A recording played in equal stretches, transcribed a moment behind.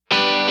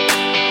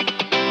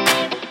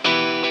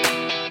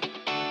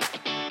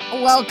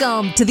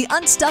Welcome to the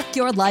Unstuck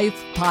Your Life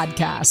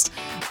podcast.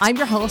 I'm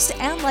your host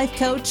and life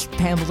coach,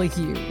 Pamela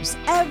Hughes.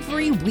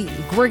 Every week,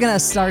 we're going to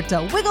start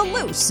to wiggle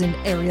loose an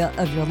area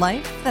of your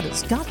life that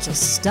has got you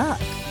stuck.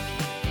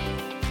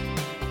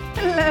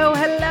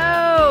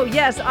 Hello.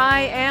 Yes,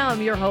 I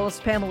am your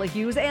host, Pamela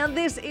Hughes, and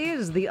this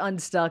is the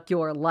Unstuck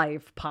Your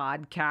Life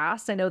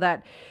podcast. I know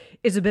that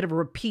is a bit of a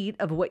repeat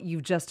of what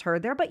you've just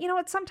heard there, but you know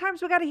what?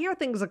 Sometimes we got to hear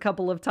things a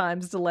couple of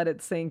times to let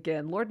it sink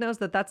in. Lord knows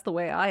that that's the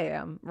way I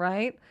am,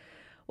 right?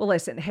 Well,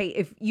 listen, hey,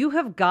 if you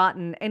have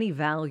gotten any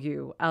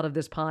value out of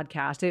this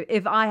podcast,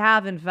 if I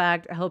have, in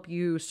fact, helped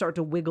you start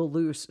to wiggle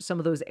loose some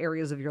of those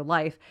areas of your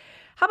life,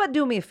 how about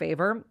doing me a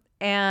favor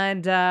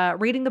and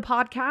rating the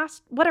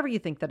podcast, whatever you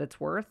think that it's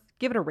worth,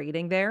 give it a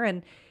rating there.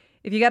 And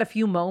if you got a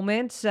few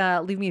moments,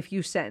 leave me a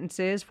few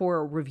sentences for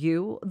a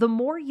review. The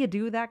more you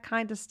do that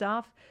kind of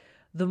stuff,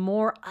 the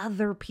more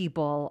other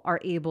people are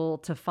able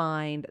to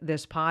find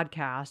this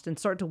podcast and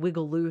start to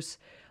wiggle loose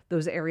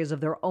those areas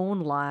of their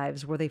own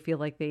lives where they feel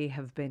like they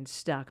have been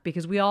stuck,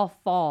 because we all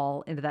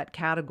fall into that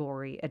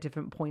category at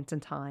different points in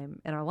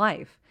time in our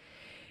life.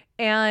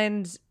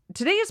 And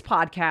today's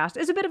podcast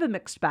is a bit of a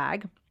mixed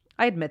bag.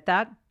 I admit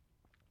that.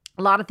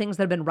 A lot of things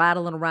that have been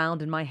rattling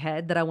around in my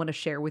head that I want to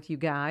share with you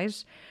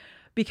guys,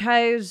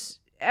 because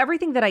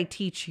everything that I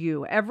teach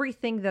you,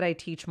 everything that I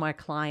teach my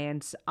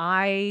clients,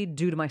 I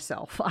do to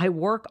myself. I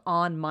work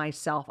on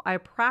myself. I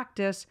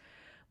practice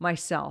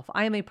myself.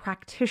 I am a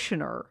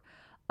practitioner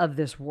of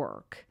this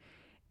work.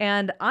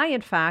 And I,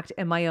 in fact,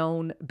 am my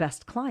own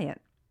best client.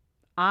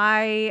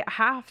 I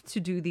have to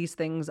do these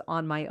things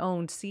on my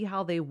own, see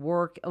how they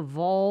work,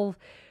 evolve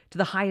to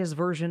the highest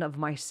version of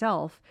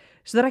myself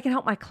so that I can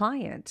help my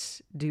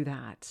clients do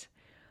that.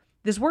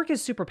 This work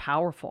is super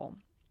powerful.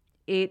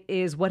 It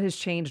is what has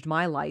changed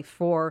my life.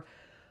 For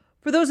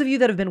those of you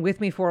that have been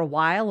with me for a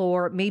while,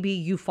 or maybe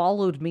you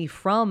followed me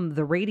from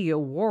the radio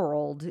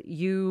world,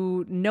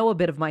 you know a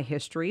bit of my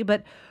history.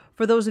 But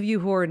for those of you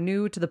who are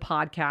new to the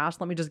podcast,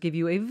 let me just give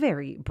you a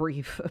very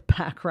brief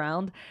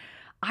background.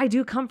 I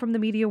do come from the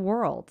media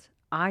world.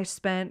 I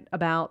spent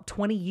about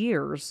 20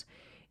 years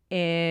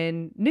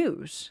in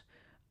news.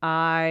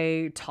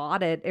 I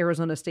taught at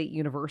Arizona State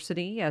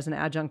University as an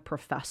adjunct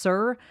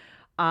professor.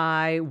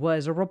 I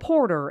was a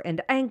reporter and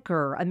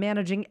anchor, a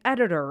managing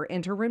editor,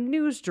 interim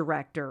news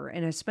director,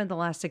 and I spent the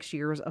last 6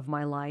 years of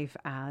my life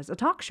as a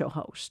talk show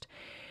host.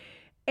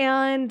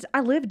 And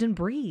I lived and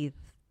breathed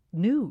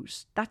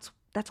news. That's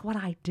what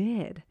I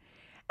did.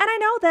 And I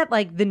know that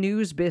like the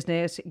news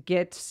business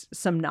gets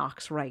some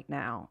knocks right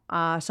now.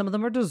 Some of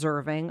them are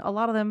deserving. A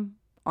lot of them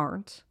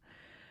aren't.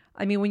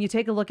 I mean, when you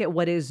take a look at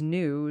what is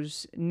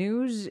news,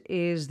 news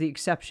is the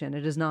exception.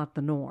 It is not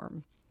the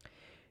norm.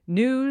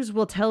 News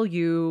will tell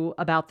you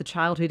about the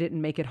child who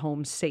didn't make it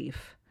home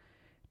safe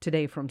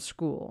today from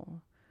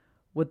school.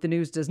 What the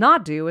news does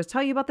not do is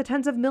tell you about the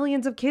tens of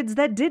millions of kids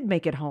that did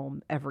make it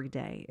home every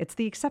day. It's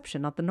the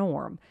exception, not the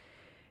norm.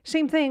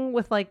 Same thing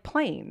with like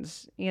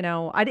planes. You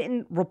know, I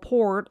didn't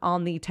report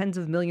on the tens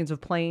of millions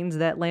of planes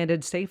that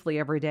landed safely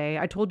every day.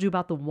 I told you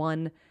about the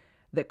one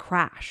that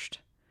crashed.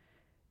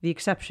 The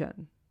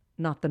exception,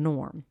 not the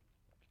norm.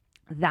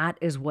 That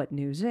is what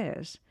news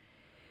is.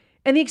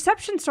 And the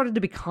exception started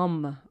to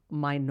become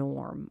my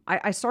norm.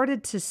 I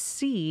started to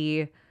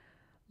see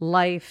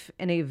life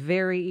in a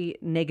very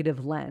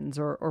negative lens,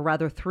 or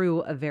rather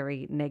through a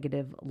very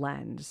negative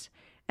lens.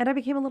 And I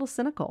became a little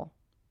cynical.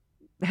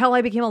 Hell,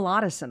 I became a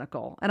lot of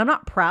cynical. And I'm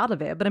not proud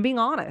of it, but I'm being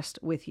honest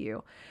with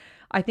you.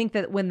 I think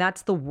that when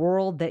that's the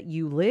world that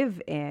you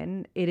live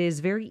in, it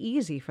is very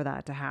easy for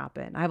that to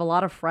happen. I have a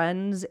lot of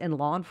friends in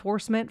law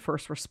enforcement,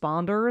 first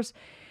responders,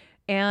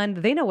 and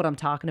they know what I'm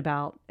talking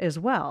about as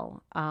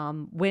well.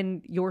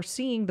 When you're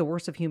seeing the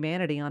worst of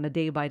humanity on a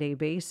day-by-day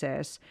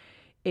basis,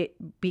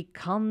 it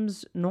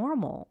becomes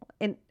normal.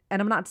 And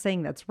I'm not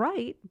saying that's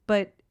right,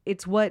 but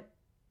it's what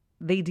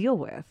they deal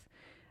with.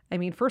 I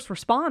mean, first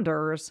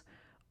responders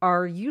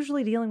are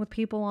usually dealing with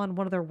people on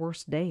one of their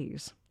worst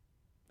days.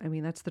 I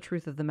mean, that's the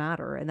truth of the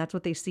matter. And that's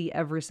what they see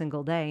every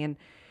single day. And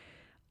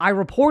I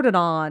reported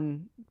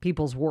on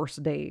people's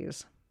worst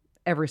days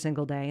every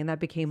single day, and that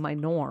became my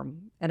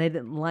norm. And I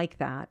didn't like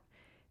that.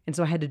 And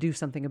so I had to do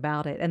something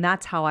about it. And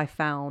that's how I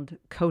found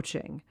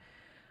coaching.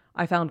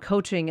 I found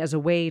coaching as a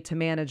way to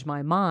manage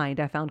my mind.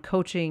 I found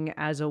coaching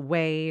as a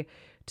way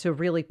to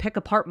really pick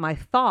apart my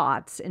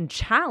thoughts and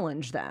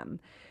challenge them.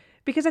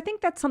 Because I think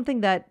that's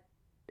something that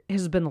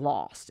has been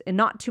lost, and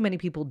not too many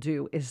people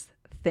do, is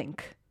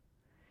think.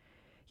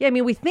 Yeah, I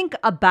mean, we think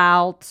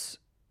about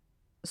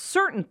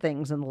certain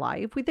things in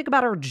life. We think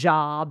about our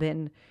job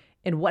and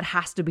what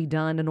has to be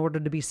done in order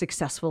to be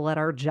successful at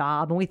our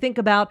job. And we think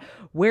about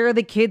where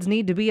the kids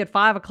need to be at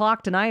 5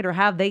 o'clock tonight, or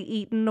have they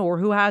eaten, or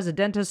who has a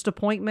dentist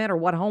appointment, or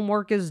what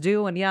homework is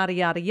due, and yada,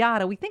 yada,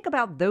 yada. We think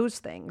about those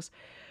things.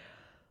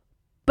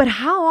 But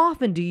how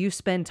often do you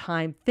spend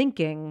time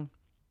thinking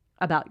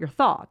about your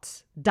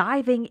thoughts,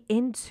 diving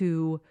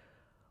into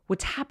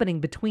what's happening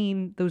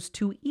between those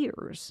two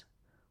ears,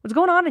 what's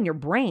going on in your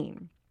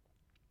brain?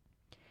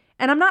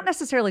 And I'm not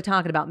necessarily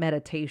talking about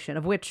meditation,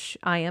 of which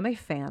I am a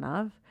fan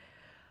of,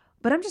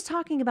 But I'm just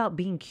talking about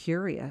being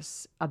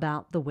curious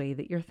about the way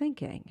that you're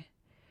thinking.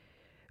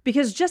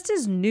 Because just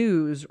as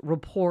news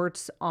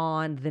reports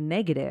on the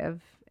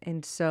negative,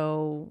 and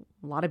so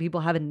a lot of people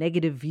have a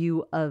negative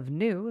view of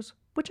news,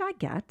 which I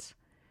get,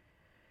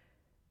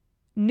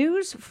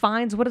 news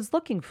finds what it's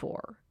looking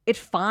for. It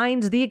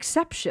finds the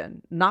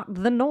exception, not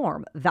the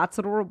norm. That's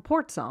what it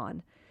reports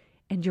on.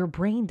 And your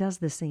brain does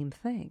the same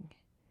thing.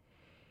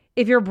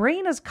 If your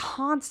brain is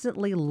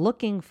constantly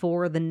looking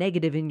for the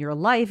negative in your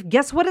life,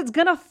 guess what it's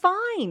going to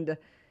find?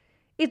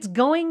 It's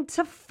going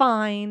to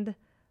find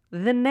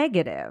the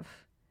negative.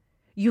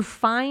 You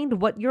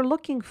find what you're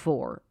looking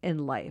for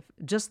in life.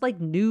 Just like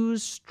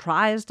news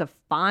tries to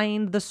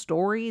find the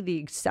story, the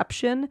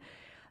exception,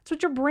 that's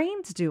what your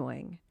brain's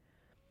doing.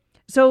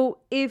 So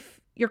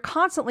if you're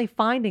constantly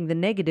finding the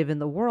negative in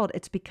the world,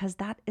 it's because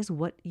that is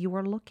what you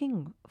are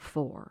looking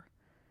for.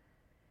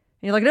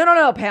 And you're like,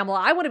 no, Pamela,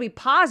 I want to be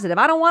positive.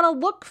 I don't want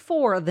to look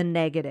for the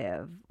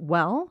negative.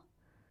 Well,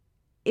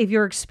 if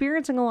you're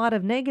experiencing a lot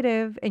of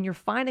negative and you're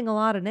finding a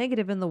lot of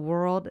negative in the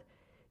world,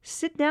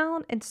 sit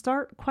down and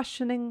start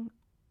questioning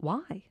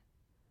why.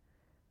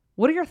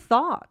 What are your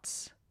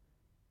thoughts?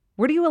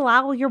 Where do you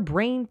allow your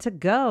brain to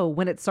go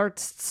when it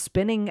starts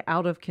spinning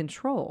out of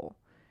control?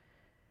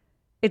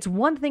 It's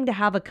one thing to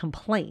have a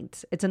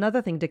complaint. It's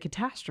another thing to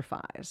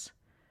catastrophize.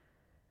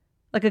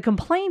 Like a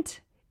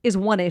complaint is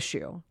one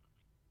issue.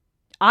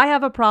 I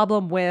have a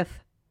problem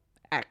with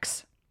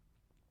X.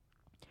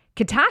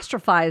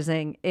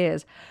 Catastrophizing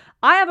is,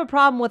 I have a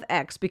problem with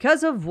X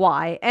because of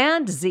Y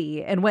and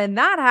Z. And when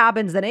that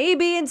happens, then A,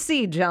 B, and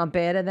C jump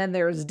in. And then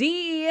there's D,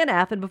 E, and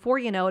F. And before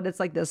you know it, it's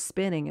like this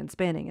spinning and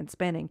spinning and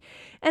spinning.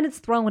 And it's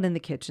thrown in the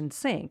kitchen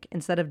sink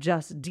instead of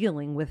just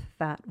dealing with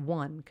that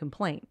one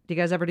complaint. Do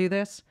you guys ever do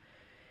this?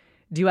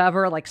 Do you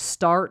ever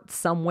start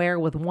somewhere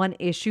with one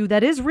issue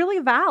that is really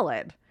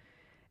valid?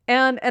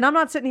 And I'm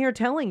not sitting here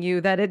telling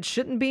you that it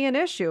shouldn't be an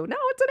issue. No,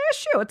 it's an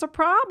issue. It's a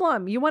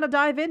problem. You want to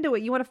dive into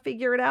it. You want to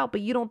figure it out,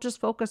 but you don't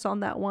just focus on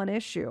that one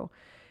issue.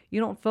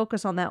 You don't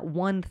focus on that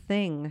one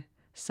thing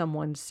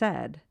someone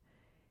said.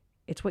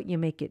 It's what you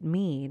make it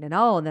mean.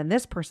 And then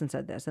this person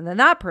said this, and then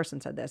that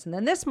person said this, and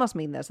then this must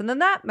mean this, and then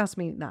that must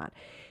mean that.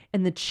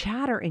 And the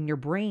chatter in your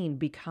brain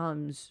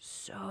becomes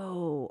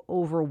so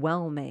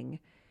overwhelming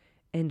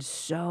and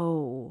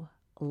so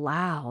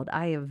loud.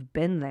 I have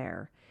been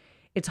there.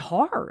 It's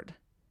hard.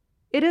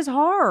 It is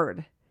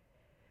hard.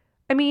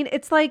 I mean,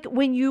 it's like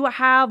when you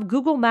have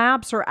Google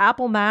Maps or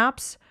Apple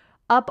Maps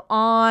up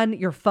on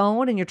your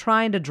phone and you're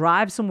trying to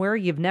drive somewhere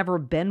you've never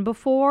been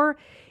before.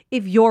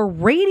 If your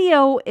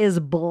radio is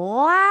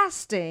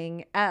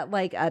blasting at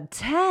a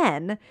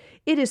 10,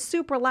 it is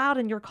super loud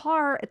in your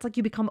car. It's like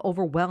you become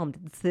overwhelmed.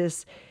 It's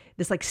this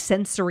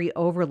sensory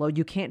overload.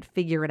 You can't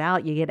figure it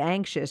out. You get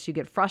anxious. You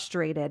get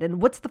frustrated.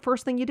 And what's the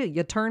first thing you do?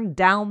 You turn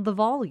down the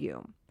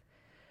volume.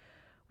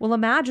 Well,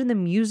 imagine the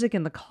music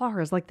in the car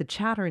is like the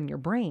chatter in your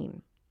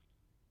brain.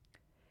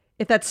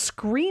 If that's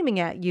screaming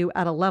at you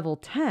at a level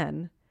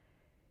 10,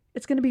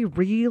 it's going to be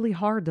really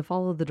hard to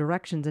follow the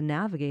directions and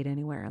navigate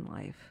anywhere in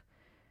life.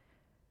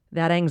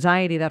 That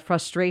anxiety, that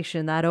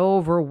frustration, that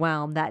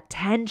overwhelm, that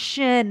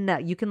tension,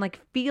 you can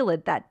feel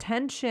it. That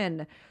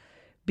tension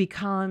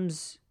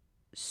becomes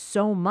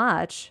so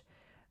much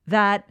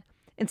that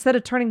instead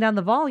of turning down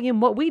the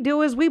volume, what we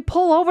do is we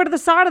pull over to the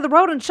side of the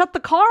road and shut the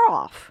car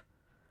off.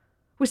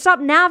 We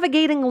stop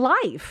navigating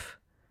life.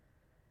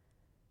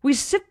 We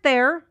sit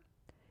there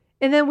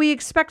and then we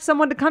expect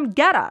someone to come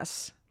get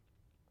us.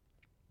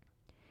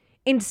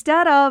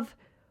 Instead of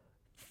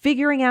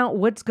figuring out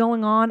what's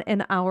going on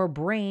in our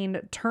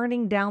brain,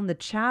 turning down the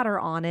chatter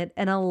on it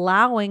and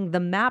allowing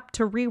the map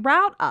to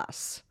reroute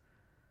us.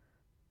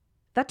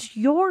 That's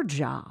your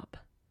job,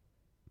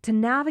 to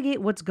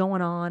navigate what's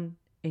going on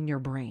in your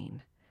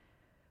brain.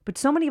 But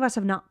so many of us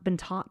have not been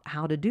taught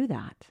how to do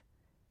that.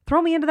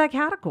 Throw me into that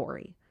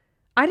category.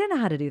 I didn't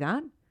know how to do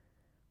that.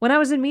 When I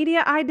was in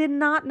media, I did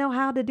not know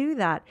how to do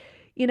that.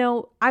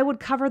 I would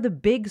cover the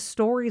big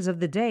stories of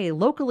the day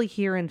locally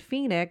here in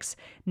Phoenix,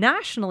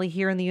 nationally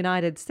here in the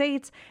United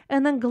States,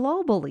 and then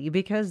globally,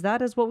 because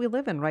that is what we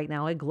live in right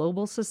now, a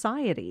global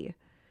society.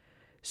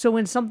 So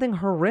when something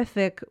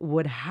horrific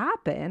would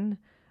happen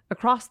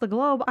across the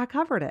globe, I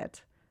covered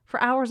it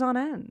for hours on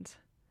end.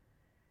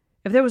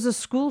 If there was a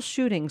school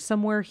shooting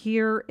somewhere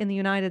here in the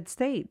United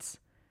States,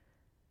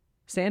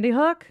 Sandy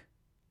Hook,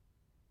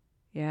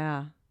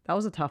 yeah, that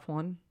was a tough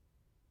one,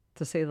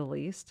 to say the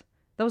least.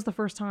 That was the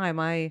first time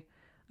I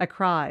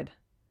cried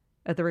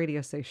at the radio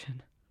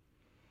station.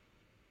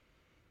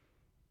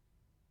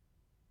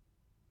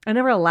 I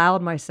never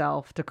allowed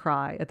myself to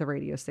cry at the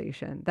radio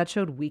station. That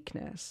showed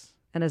weakness.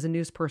 And as a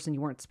news person,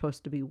 you weren't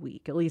supposed to be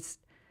weak. At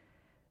least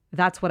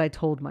that's what I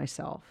told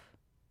myself.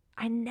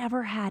 I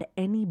never had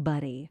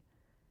anybody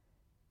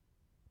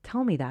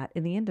tell me that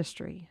in the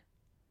industry.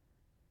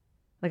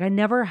 I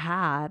never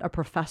had a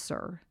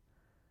professor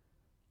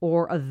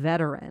or a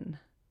veteran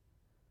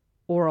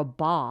or a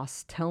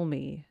boss tell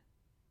me,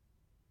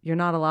 you're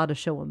not allowed to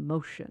show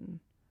emotion.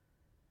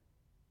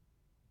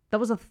 That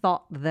was a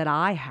thought that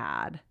I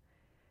had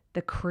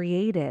that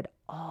created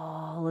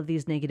all of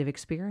these negative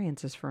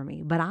experiences for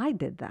me. But I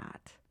did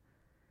that.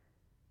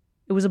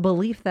 It was a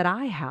belief that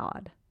I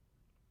had.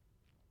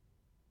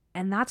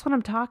 And that's what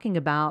I'm talking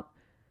about,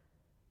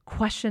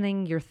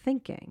 questioning your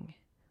thinking.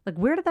 Like,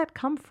 where did that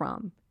come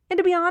from? And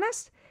to be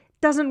honest,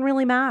 it doesn't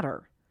really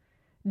matter.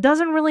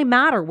 Doesn't really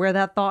matter where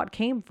that thought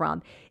came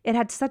from. It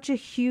had such a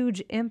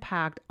huge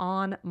impact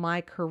on my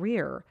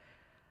career.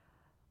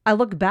 I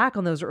look back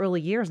on those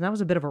early years and I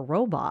was a bit of a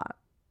robot.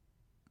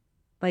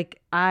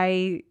 Like,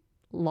 I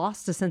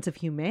lost a sense of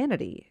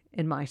humanity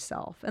in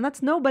myself. And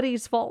that's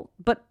nobody's fault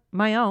but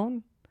my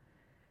own.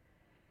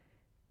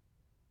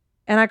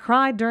 And I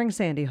cried during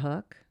Sandy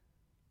Hook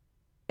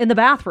in the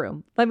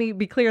bathroom. Let me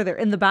be clear there.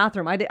 In the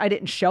bathroom. I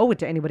didn't show it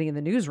to anybody in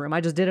the newsroom.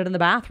 I just did it in the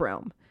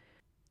bathroom.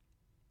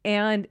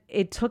 And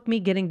it took me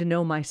getting to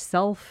know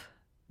myself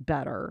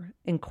better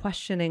and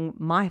questioning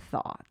my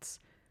thoughts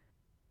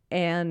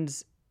and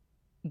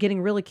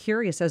getting really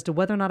curious as to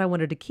whether or not I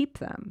wanted to keep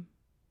them.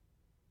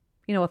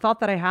 You know, a thought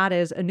that I had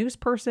is a news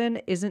person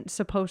isn't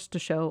supposed to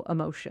show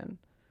emotion.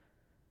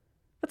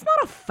 That's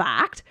not a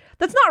fact.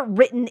 That's not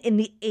written in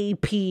the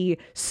AP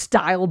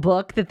style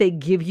book that they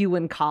give you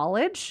in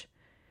college.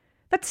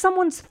 That's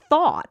someone's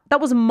thought.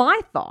 That was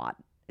my thought.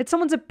 It's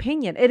someone's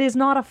opinion. It is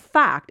not a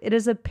fact. It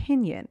is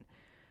opinion.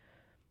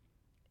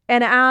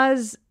 And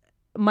as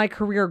my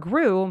career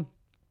grew,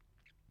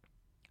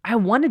 I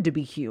wanted to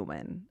be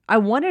human. I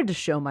wanted to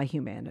show my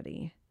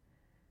humanity.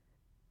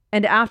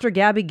 And after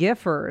Gabby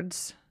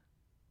Giffords,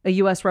 a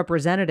U.S.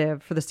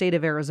 representative for the state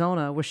of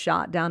Arizona, was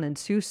shot down in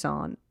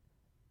Tucson,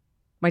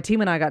 my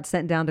team and I got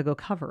sent down to go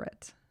cover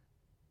it.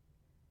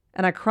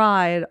 And I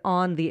cried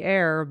on the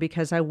air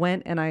because I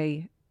went and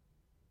I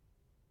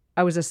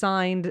was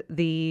assigned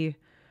the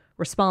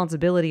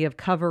responsibility of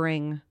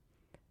covering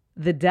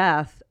the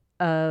death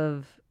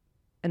of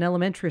an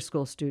elementary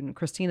school student,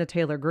 Christina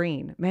Taylor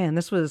Green. Man,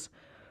 this was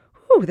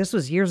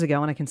years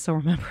ago, and I can still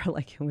remember it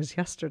like it was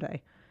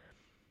yesterday.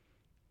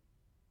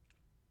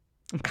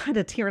 I'm kind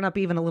of tearing up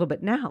even a little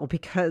bit now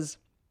because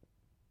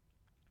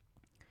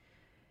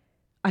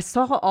I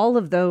saw all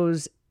of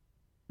those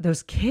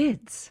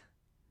kids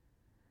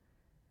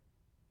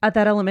at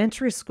that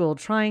elementary school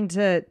trying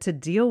to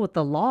deal with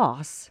the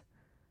loss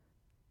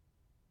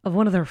of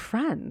one of their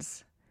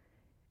friends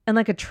and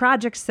like a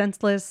tragic,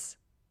 senseless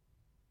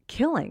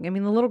killing. I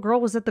mean, the little girl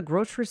was at the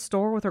grocery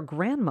store with her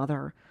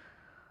grandmother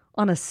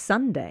on a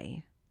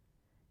Sunday,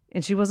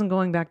 and she wasn't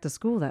going back to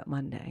school that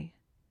Monday.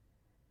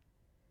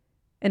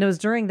 And it was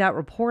during that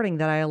reporting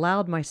that I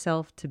allowed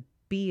myself to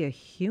be a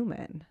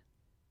human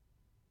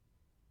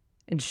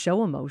and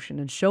show emotion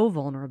and show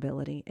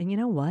vulnerability. And you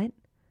know what?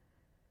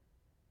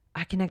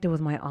 I connected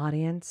with my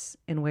audience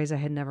in ways I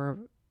had never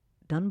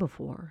done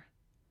before.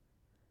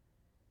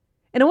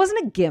 And it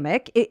wasn't a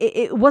gimmick.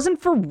 It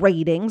wasn't for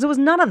ratings. It was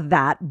none of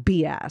that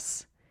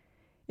BS.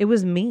 It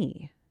was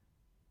me.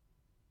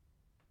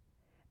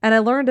 And I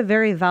learned a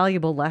very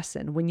valuable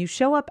lesson. When you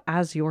show up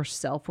as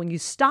yourself, when you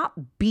stop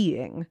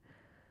being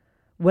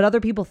what other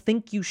people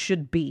think you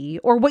should be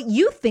or what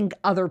you think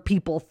other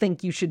people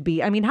think you should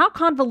be. I mean, how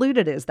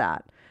convoluted is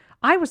that?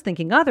 I was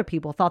thinking other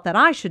people thought that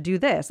I should do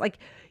this. Like,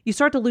 you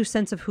start to lose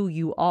sense of who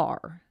you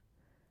are.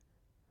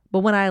 But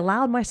when I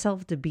allowed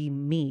myself to be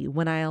me,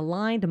 when I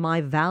aligned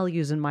my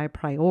values and my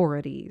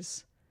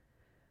priorities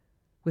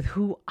with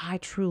who I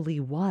truly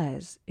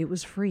was, it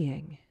was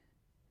freeing.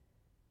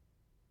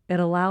 It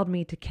allowed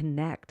me to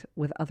connect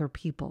with other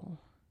people.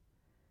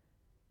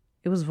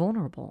 It was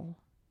vulnerable.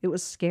 It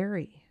was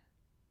scary.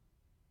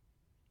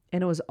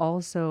 And it was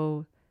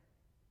also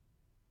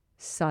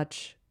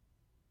such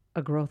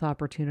a growth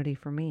opportunity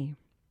for me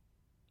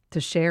to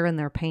share in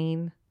their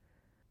pain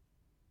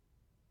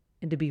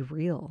and to be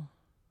real.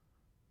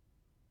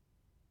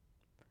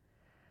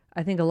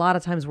 I think a lot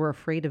of times we're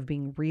afraid of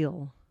being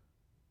real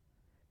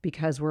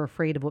because we're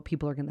afraid of what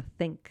people are going to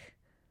think.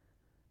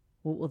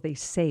 What will they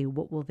say?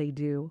 What will they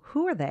do?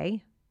 Who are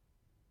they?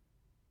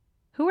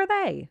 Who are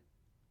they?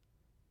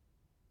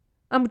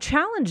 I'm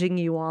challenging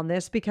you on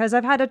this because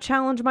I've had to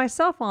challenge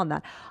myself on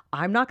that.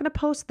 I'm not going to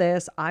post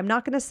this. I'm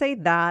not going to say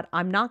that.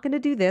 I'm not going to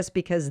do this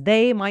because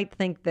they might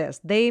think this.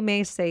 They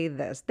may say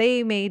this.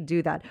 They may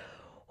do that.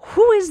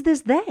 Who is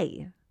this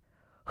they?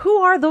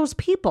 Who are those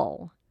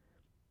people?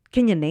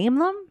 Can you name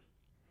them?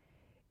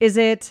 Is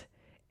it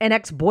an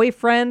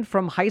ex-boyfriend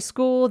from high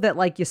school that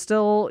like you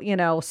still,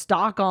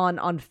 stalk on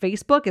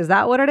Facebook? Is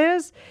that what it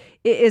is?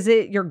 Is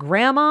it your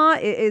grandma?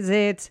 Is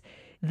it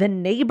the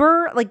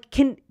neighbor? Like,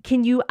 can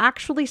you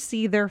actually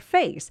see their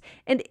face?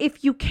 And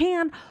if you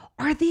can,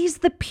 are these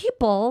the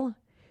people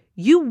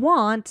you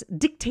want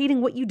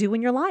dictating what you do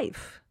in your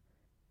life?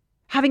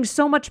 Having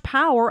so much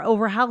power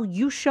over how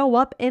you show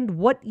up and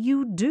what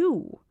you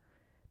do?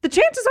 The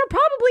chances are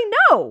probably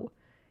no.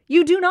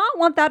 You do not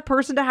want that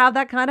person to have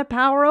that kind of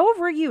power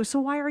over you.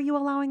 So why are you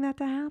allowing that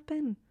to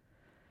happen?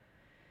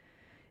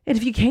 And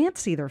if you can't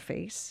see their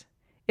face,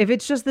 if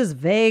it's just this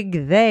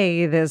vague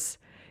this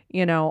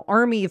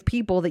army of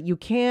people that you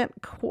can't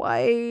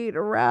quite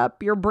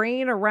wrap your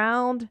brain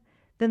around,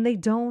 then they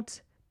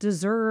don't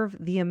deserve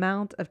the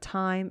amount of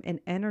time and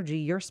energy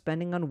you're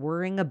spending on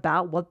worrying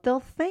about what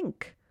they'll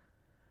think.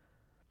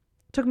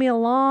 It took me a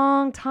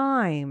long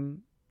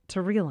time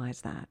to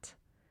realize that.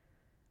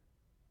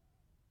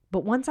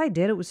 But once I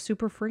did, it was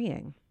super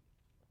freeing.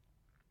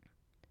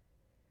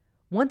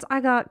 Once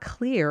I got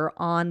clear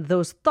on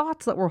those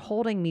thoughts that were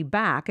holding me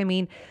back,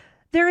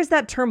 there is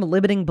that term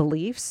limiting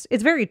beliefs.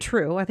 It's very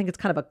true. I think it's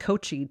kind of a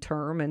coachy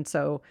term. And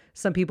so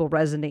some people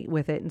resonate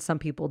with it and some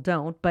people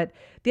don't. But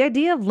the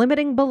idea of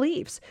limiting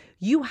beliefs,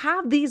 you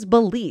have these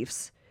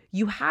beliefs,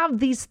 you have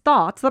these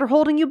thoughts that are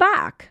holding you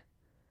back.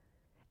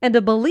 And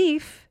a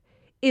belief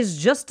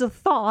is just a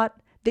thought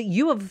that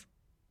you have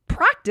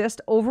practiced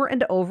over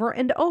and over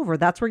and over.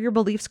 That's where your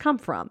beliefs come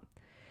from.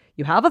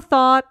 You have a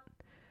thought.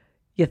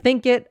 You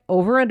think it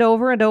over and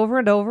over and over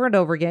and over and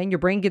over again. Your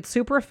brain gets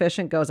super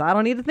efficient, goes, I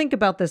don't need to think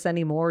about this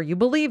anymore. You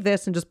believe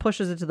this and just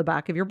pushes it to the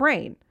back of your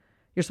brain,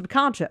 your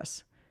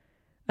subconscious.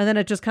 And then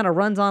it just kind of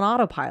runs on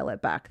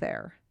autopilot back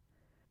there.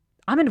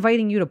 I'm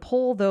inviting you to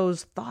pull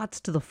those thoughts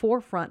to the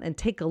forefront and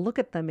take a look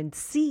at them and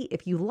see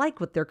if you like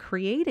what they're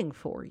creating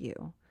for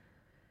you.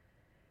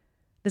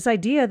 This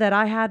idea that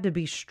I had to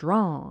be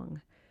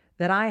strong,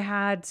 that I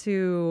had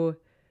to,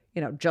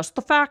 just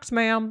the facts,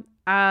 ma'am.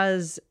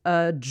 As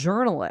a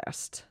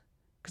journalist,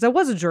 because I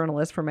was a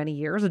journalist for many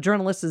years. A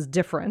journalist is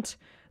different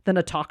than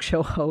a talk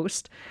show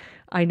host.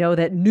 I know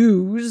that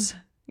news,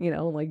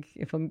 like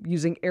if I'm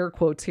using air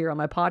quotes here on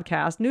my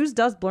podcast, news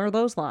does blur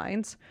those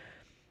lines.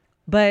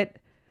 But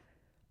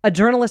a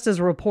journalist is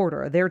a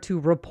reporter, there to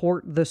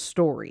report the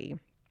story.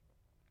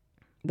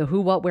 The who,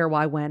 what, where,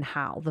 why, when,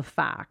 how, the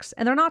facts.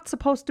 And they're not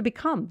supposed to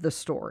become the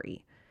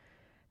story.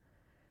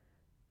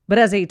 But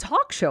as a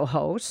talk show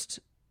host,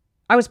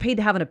 I was paid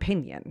to have an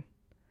opinion.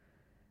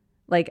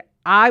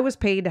 I was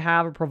paid to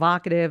have a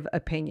provocative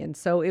opinion.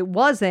 So it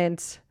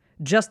wasn't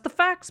just the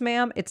facts,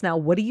 ma'am. It's now,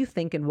 what do you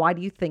think and why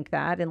do you think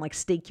that? And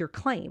stake your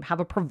claim. Have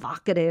a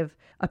provocative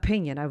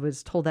opinion. I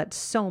was told that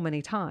so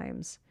many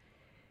times.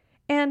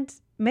 And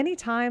many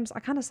times I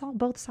kind of saw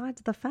both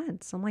sides of the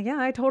fence. I'm like, yeah,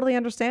 I totally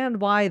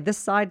understand why this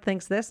side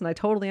thinks this. And I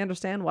totally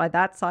understand why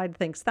that side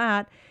thinks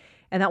that.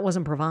 And that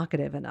wasn't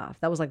provocative enough.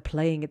 That was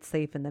playing it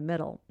safe in the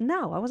middle.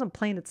 No, I wasn't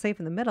playing it safe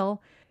in the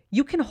middle.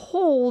 You can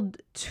hold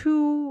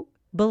two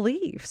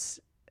beliefs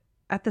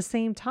at the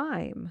same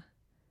time.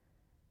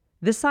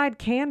 This side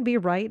can be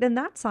right and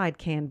that side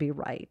can be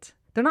right.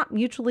 They're not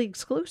mutually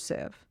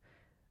exclusive.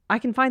 I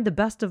can find the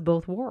best of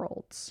both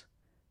worlds.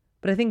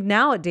 But I think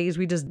nowadays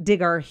we just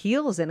dig our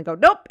heels in and go,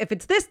 nope, if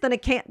it's this, then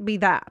it can't be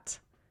that.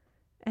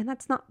 And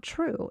that's not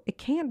true. It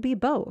can be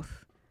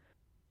both.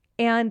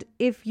 And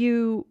if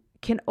you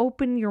can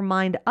open your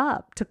mind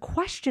up to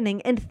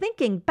questioning and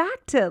thinking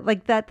back to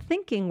that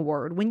thinking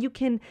word, when you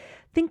can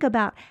think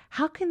about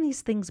how can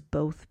these things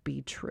both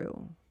be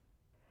true?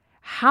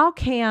 How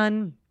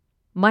can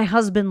my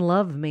husband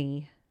love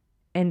me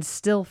and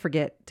still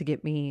forget to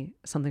get me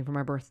something for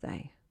my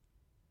birthday?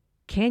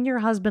 Can your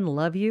husband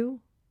love you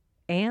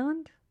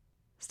and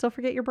still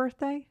forget your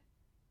birthday?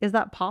 Is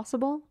that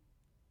possible?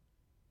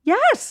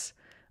 Yes.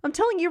 I'm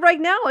telling you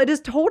right now, it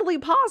is totally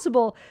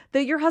possible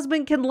that your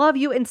husband can love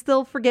you and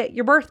still forget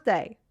your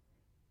birthday.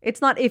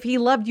 It's not if he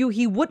loved you,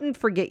 he wouldn't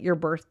forget your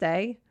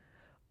birthday,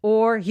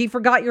 or he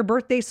forgot your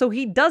birthday so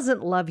he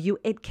doesn't love you.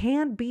 It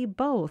can be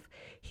both.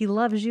 He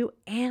loves you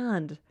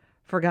and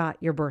forgot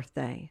your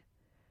birthday.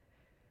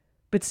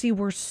 But see,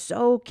 we're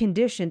so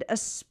conditioned,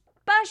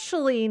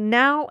 especially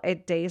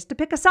nowadays, to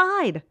pick a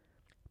side.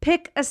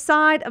 Pick a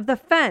side of the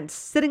fence.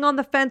 Sitting on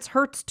the fence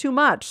hurts too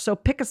much, so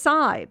pick a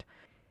side.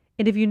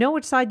 And if you know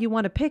which side you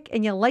want to pick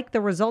and you like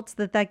the results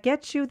that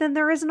gets you, then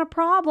there isn't a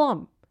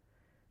problem.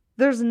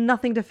 There's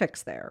nothing to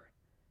fix there.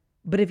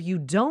 But if you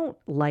don't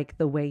like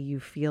the way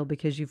you feel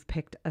because you've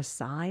picked a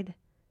side,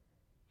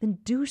 then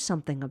do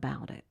something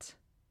about it.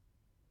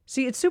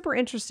 See, it's super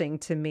interesting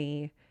to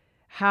me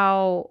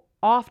how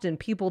often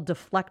people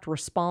deflect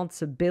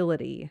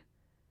responsibility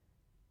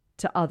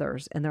to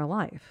others in their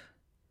life.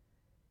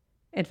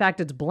 In fact,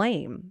 it's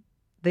blame.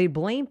 They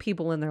blame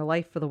people in their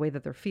life for the way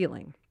that they're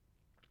feeling,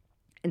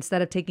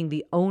 instead of taking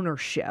the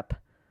ownership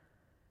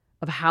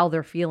of how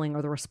they're feeling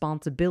or the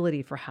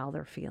responsibility for how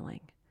they're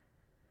feeling.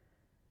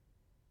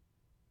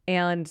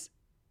 And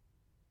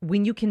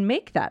when you can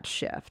make that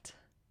shift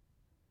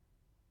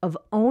of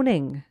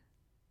owning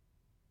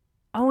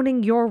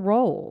your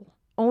role,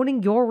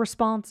 owning your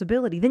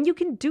responsibility, then you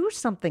can do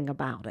something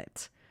about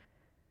it.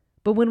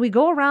 But when we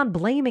go around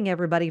blaming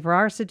everybody for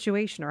our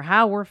situation or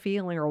how we're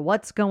feeling or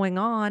what's going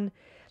on,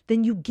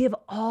 then you give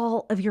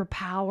all of your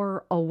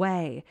power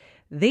away.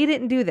 They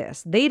didn't do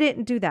this. They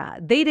didn't do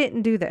that. They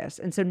didn't do this.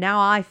 And so now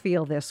I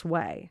feel this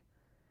way.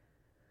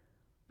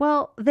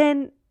 Well,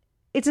 then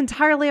it's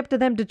entirely up to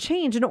them to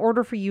change in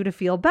order for you to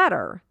feel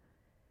better.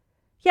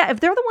 Yeah, if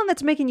they're the one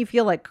that's making you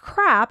feel like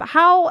crap,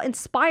 how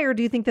inspired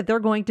do you think that they're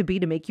going to be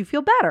to make you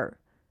feel better?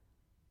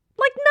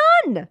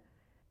 None.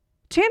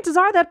 Chances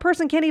are that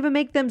person can't even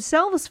make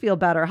themselves feel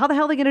better. How the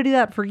hell are they going to do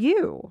that for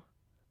you?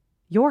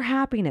 Your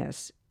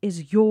happiness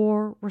is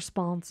your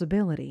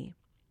responsibility.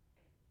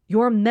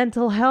 Your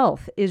mental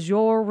health is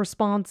your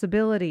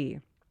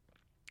responsibility.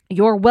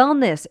 Your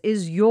wellness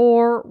is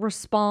your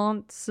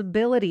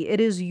responsibility.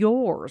 It is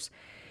yours.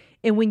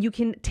 And when you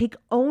can take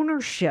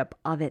ownership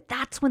of it,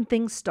 that's when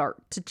things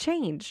start to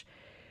change.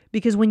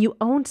 Because when you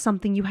own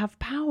something, you have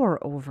power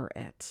over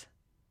it.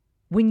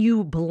 When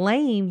you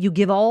blame, you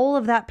give all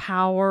of that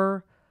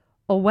power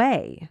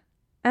away.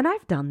 And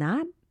I've done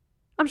that.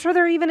 I'm sure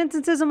there are even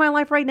instances in my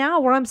life right now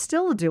where I'm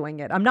still doing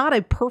it. I'm not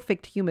a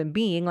perfect human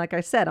being. Like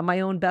I said, I'm my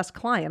own best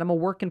client. I'm a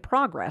work in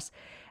progress,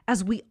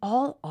 as we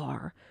all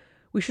are.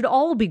 We should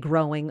all be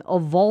growing,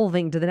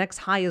 evolving to the next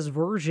highest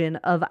version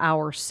of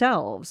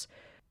ourselves.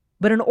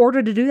 But in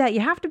order to do that,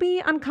 you have to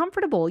be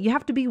uncomfortable. You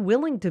have to be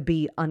willing to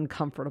be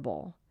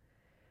uncomfortable.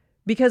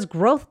 Because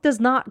growth does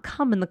not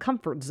come in the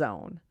comfort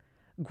zone.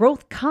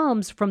 Growth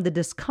comes from the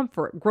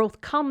discomfort. Growth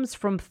comes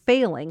from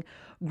failing.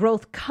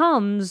 Growth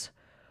comes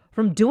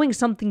from doing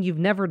something you've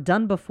never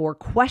done before,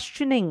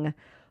 questioning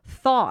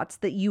thoughts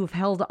that you've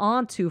held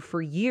on to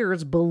for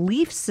years,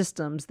 belief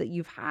systems that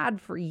you've had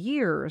for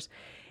years,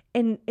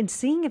 and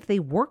seeing if they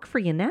work for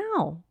you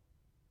now.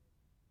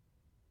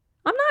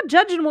 I'm not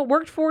judging what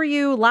worked for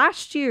you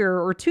last year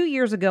or 2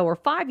 years ago or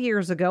 5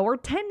 years ago or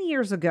 10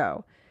 years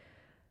ago.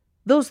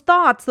 Those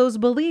thoughts, those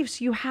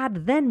beliefs you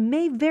had then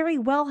may very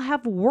well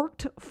have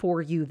worked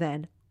for you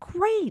then.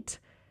 Great.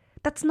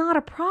 That's not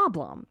a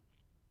problem.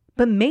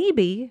 But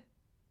maybe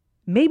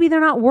they're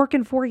not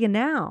working for you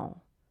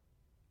now.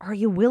 Are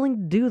you willing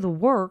to do the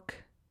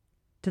work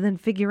to then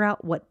figure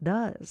out what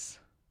does?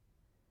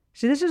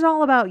 See, this is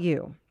all about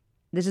you.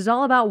 This is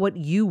all about what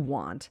you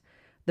want,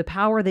 the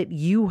power that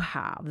you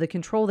have, the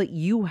control that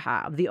you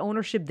have, the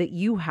ownership that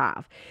you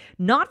have.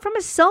 Not from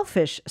a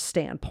selfish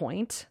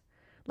standpoint,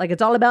 like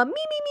it's all about me,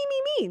 me, me,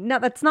 me, me. No,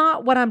 that's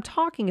not what I'm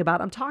talking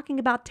about. I'm talking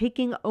about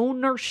taking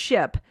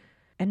ownership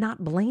and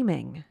not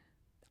blaming.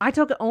 I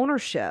took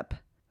ownership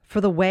for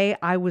the way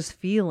I was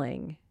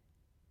feeling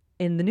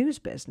in the news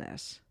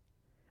business.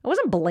 I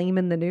wasn't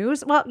blaming the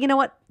news. Well, you know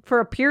what? For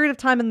a period of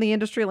time in the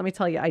industry, let me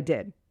tell you, I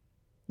did.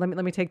 Let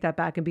me take that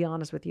back and be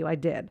honest with you. I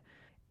did.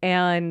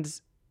 And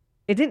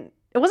it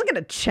wasn't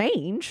going to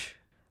change,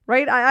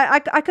 right?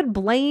 I could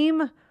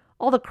blame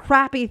all the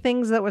crappy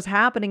things that was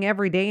happening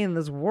every day in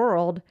this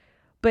world,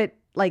 but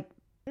like,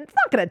 it's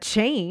not going to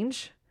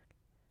change.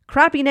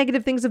 Crappy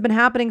negative things have been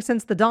happening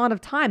since the dawn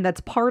of time. That's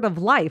part of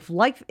life.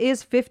 Life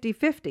is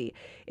 50-50.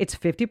 It's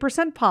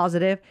 50%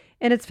 positive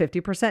and it's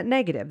 50%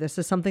 negative. This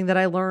is something that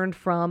I learned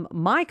from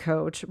my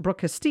coach, Brooke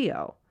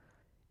Castillo.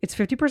 It's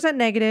 50%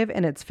 negative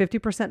and it's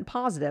 50%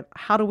 positive.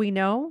 How do we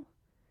know?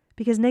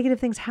 Because negative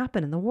things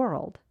happen in the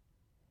world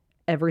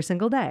every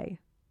single day.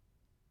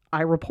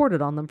 I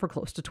reported on them for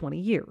close to 20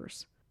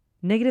 years.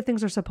 Negative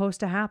things are supposed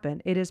to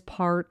happen. It is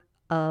part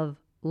of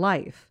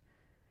life.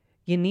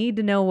 You need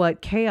to know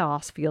what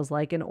chaos feels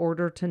like in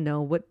order to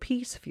know what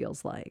peace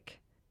feels like.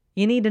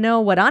 You need to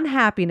know what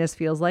unhappiness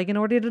feels like in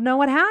order to know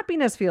what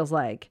happiness feels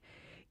like.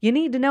 You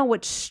need to know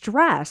what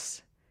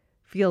stress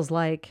feels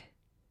like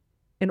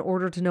in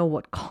order to know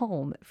what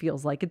calm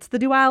feels like. It's the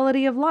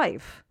duality of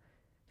life,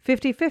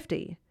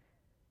 50-50.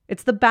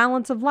 It's the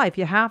balance of life.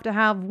 You have to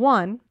have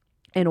one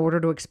in order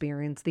to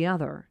experience the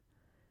other.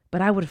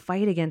 But I would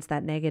fight against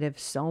that negative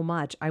so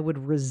much. I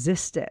would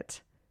resist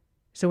it.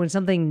 So when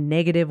something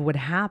negative would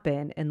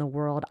happen in the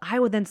world, I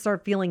would then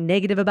start feeling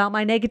negative about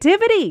my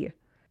negativity.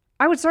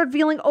 I would start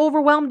feeling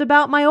overwhelmed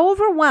about my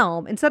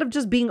overwhelm. Instead of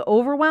just being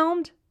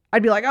overwhelmed,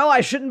 I'd be like, oh, I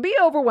shouldn't be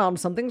overwhelmed.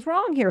 Something's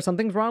wrong here.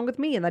 Something's wrong with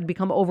me. And I'd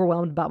become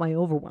overwhelmed about my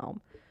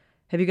overwhelm.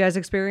 Have you guys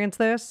experienced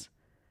this?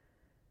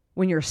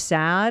 When you're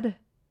sad,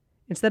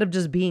 instead of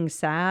just being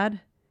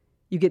sad,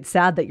 you get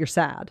sad that you're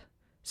sad.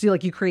 So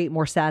you create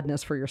more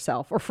sadness for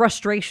yourself or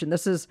frustration.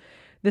 This is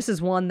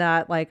one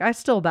that I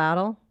still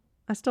battle.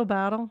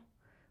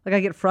 I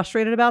get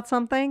frustrated about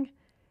something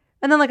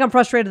and then I'm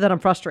frustrated that I'm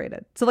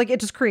frustrated. So it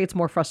just creates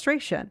more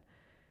frustration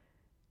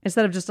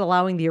instead of just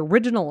allowing the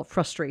original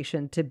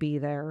frustration to be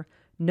there,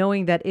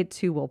 knowing that it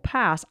too will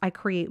pass. I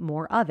create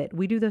more of it.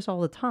 We do this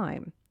all the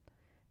time.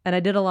 And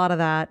I did a lot of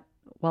that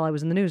while I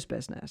was in the news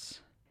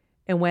business.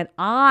 And when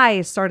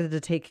I started to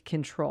take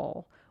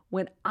control,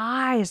 when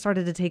I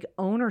started to take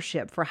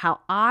ownership for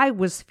how I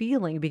was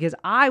feeling, because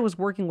I was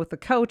working with a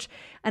coach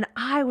and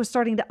I was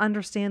starting to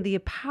understand the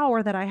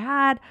power that I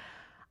had,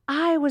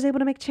 I was able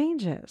to make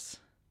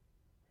changes.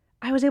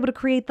 I was able to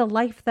create the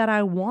life that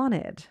I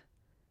wanted.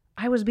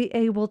 I was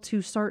able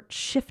to start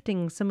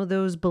shifting some of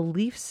those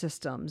belief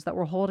systems that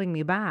were holding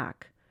me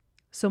back.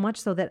 So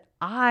much so that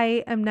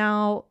I am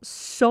now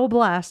so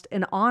blessed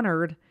and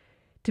honored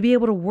to be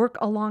able to work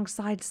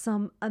alongside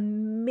some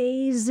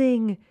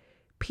amazing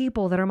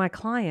people that are my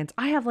clients.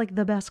 I have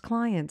the best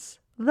clients,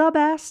 the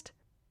best.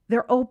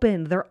 They're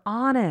open, they're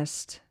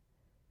honest.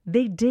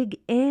 They dig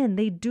in,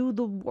 they do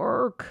the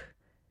work.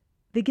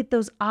 They get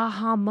those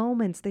aha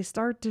moments. They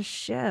start to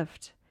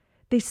shift.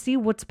 They see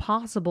what's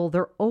possible.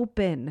 They're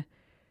open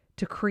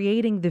to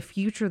creating the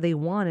future they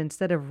want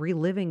instead of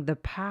reliving the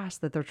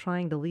past that they're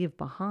trying to leave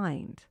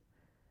behind.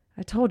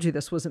 I told you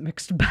this was a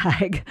mixed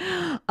bag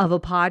of a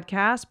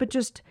podcast, but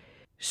just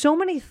So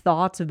many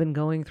thoughts have been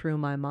going through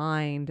my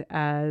mind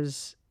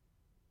as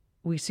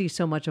we see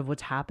so much of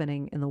what's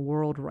happening in the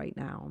world right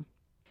now.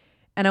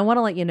 And I want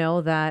to let you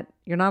know that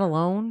you're not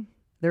alone.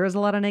 There is a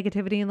lot of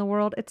negativity in the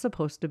world. It's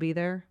supposed to be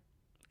there.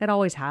 It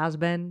always has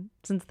been.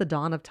 Since the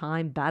dawn of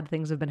time, bad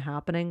things have been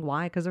happening.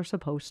 Why? Because they're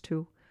supposed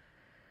to.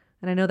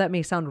 And I know that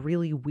may sound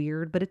really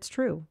weird, but it's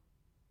true.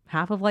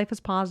 Half of life is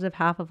positive,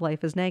 half of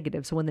life is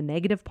negative. So when the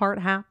negative part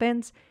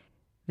happens,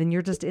 then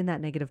you're just in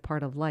that negative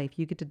part of life.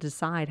 You get to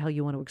decide how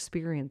you want to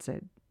experience it.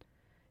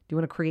 Do you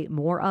want to create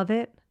more of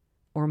it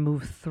or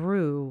move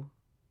through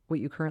what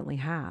you currently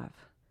have?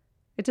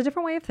 It's a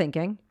different way of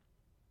thinking.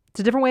 It's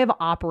a different way of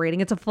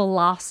operating. It's a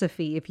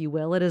philosophy, if you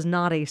will. It is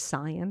not a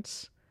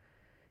science.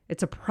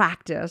 It's a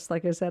practice.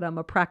 Like I said, I'm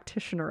a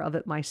practitioner of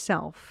it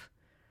myself.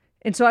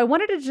 And so I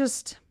wanted to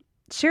just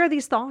share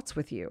these thoughts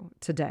with you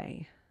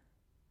today.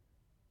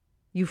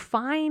 You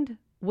find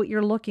what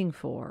you're looking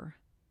for.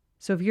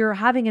 So if you're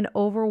having an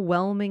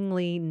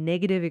overwhelmingly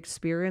negative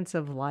experience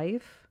of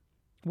life,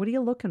 what are you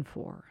looking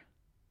for?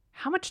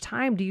 How much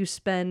time do you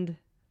spend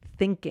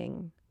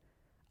thinking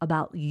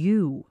about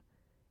you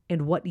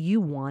and what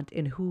you want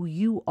and who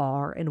you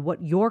are and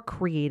what you're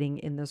creating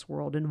in this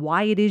world and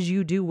why it is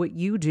you do what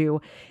you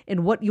do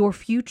and what your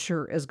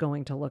future is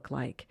going to look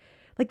like?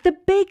 Like the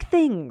big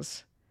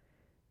things,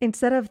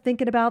 instead of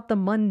thinking about the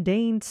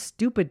mundane,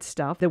 stupid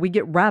stuff that we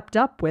get wrapped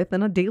up with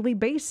on a daily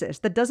basis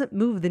that doesn't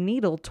move the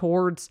needle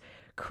towards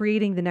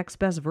creating the next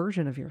best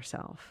version of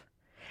yourself.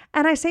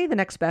 And I say the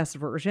next best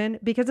version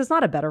because it's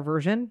not a better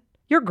version.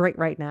 You're great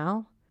right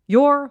now.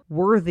 You're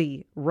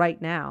worthy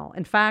right now.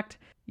 In fact,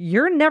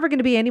 you're never going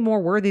to be any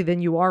more worthy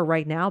than you are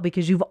right now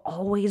because you've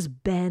always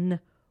been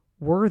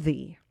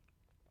worthy.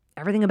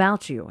 Everything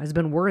about you has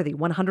been worthy,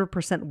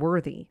 100%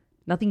 worthy.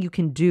 Nothing you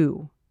can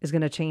do is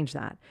going to change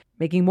that.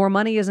 Making more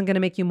money isn't going to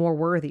make you more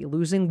worthy.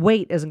 Losing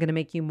weight isn't going to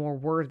make you more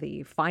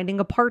worthy. Finding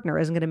a partner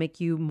isn't going to make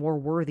you more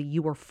worthy.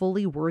 You are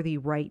fully worthy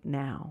right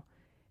now.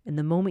 And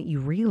the moment you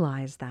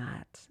realize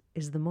that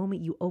is the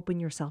moment you open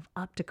yourself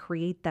up to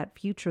create that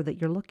future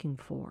that you're looking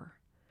for.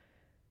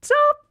 So,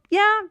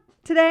 yeah,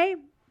 today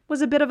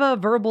was a bit of a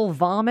verbal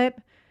vomit,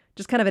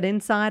 just kind of an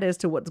insight as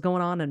to what's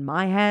going on in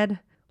my head,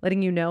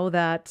 letting you know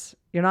that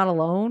you're not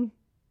alone.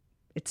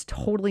 It's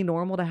totally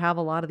normal to have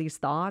a lot of these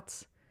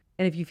thoughts.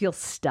 And if you feel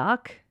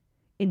stuck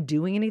in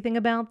doing anything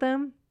about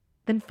them,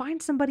 then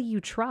find somebody you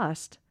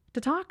trust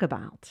to talk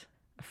about.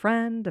 A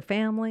friend, a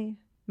family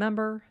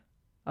member,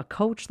 a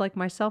coach like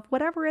myself,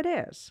 whatever it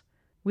is.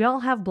 We all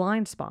have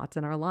blind spots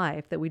in our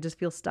life that we just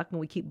feel stuck and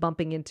we keep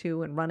bumping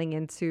into and running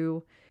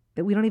into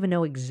that we don't even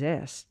know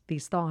exist.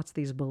 These thoughts,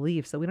 these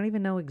beliefs that we don't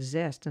even know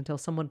exist until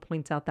someone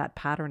points out that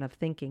pattern of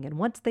thinking. And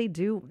once they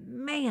do,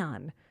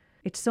 man,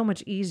 it's so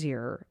much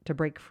easier to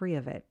break free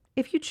of it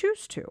if you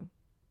choose to.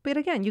 But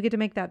again, you get to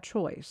make that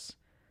choice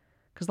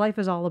because life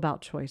is all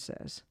about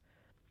choices.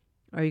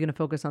 Are you going to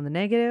focus on the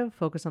negative?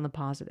 Focus on the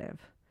positive.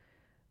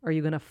 Are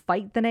you going to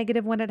fight the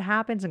negative when it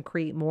happens and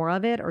create more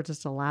of it or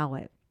just allow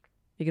it?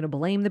 Are you going to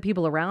blame the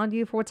people around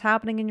you for what's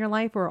happening in your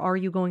life or are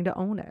you going to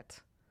own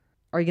it?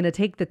 Are you going to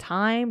take the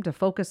time to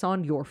focus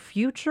on your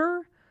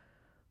future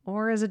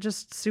or is it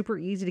just super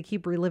easy to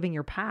keep reliving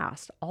your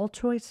past? All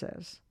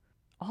choices,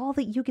 all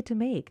that you get to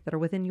make that are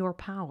within your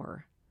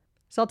power.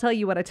 So I'll tell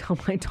you what I tell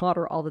my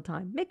daughter all the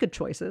time. Make good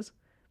choices.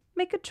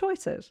 Make good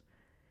choices.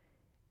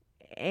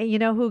 And you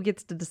know who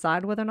gets to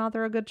decide whether or not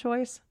they're a good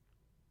choice?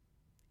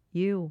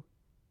 You.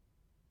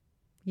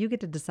 You get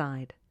to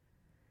decide.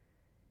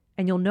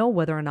 And you'll know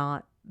whether or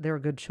not they're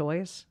a good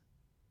choice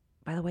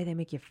by the way they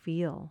make you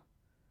feel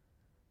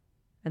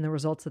and the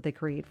results that they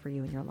create for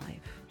you in your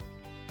life.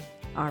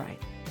 All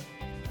right.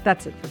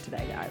 That's it for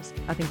today, guys.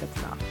 I think that's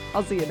enough.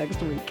 I'll see you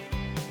next week.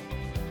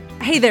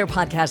 Hey there,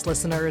 podcast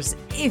listeners.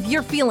 If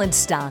you're feeling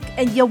stuck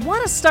and you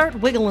want to start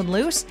wiggling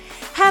loose,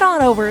 head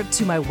on over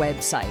to my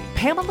website,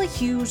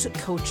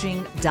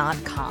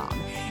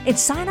 PamelaHughesCoaching.com, and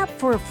sign up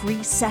for a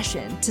free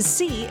session to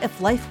see if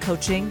life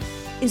coaching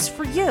is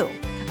for you.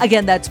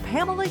 Again, that's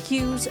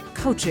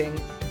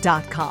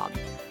PamelaHughesCoaching.com.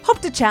 Hope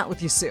to chat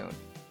with you soon.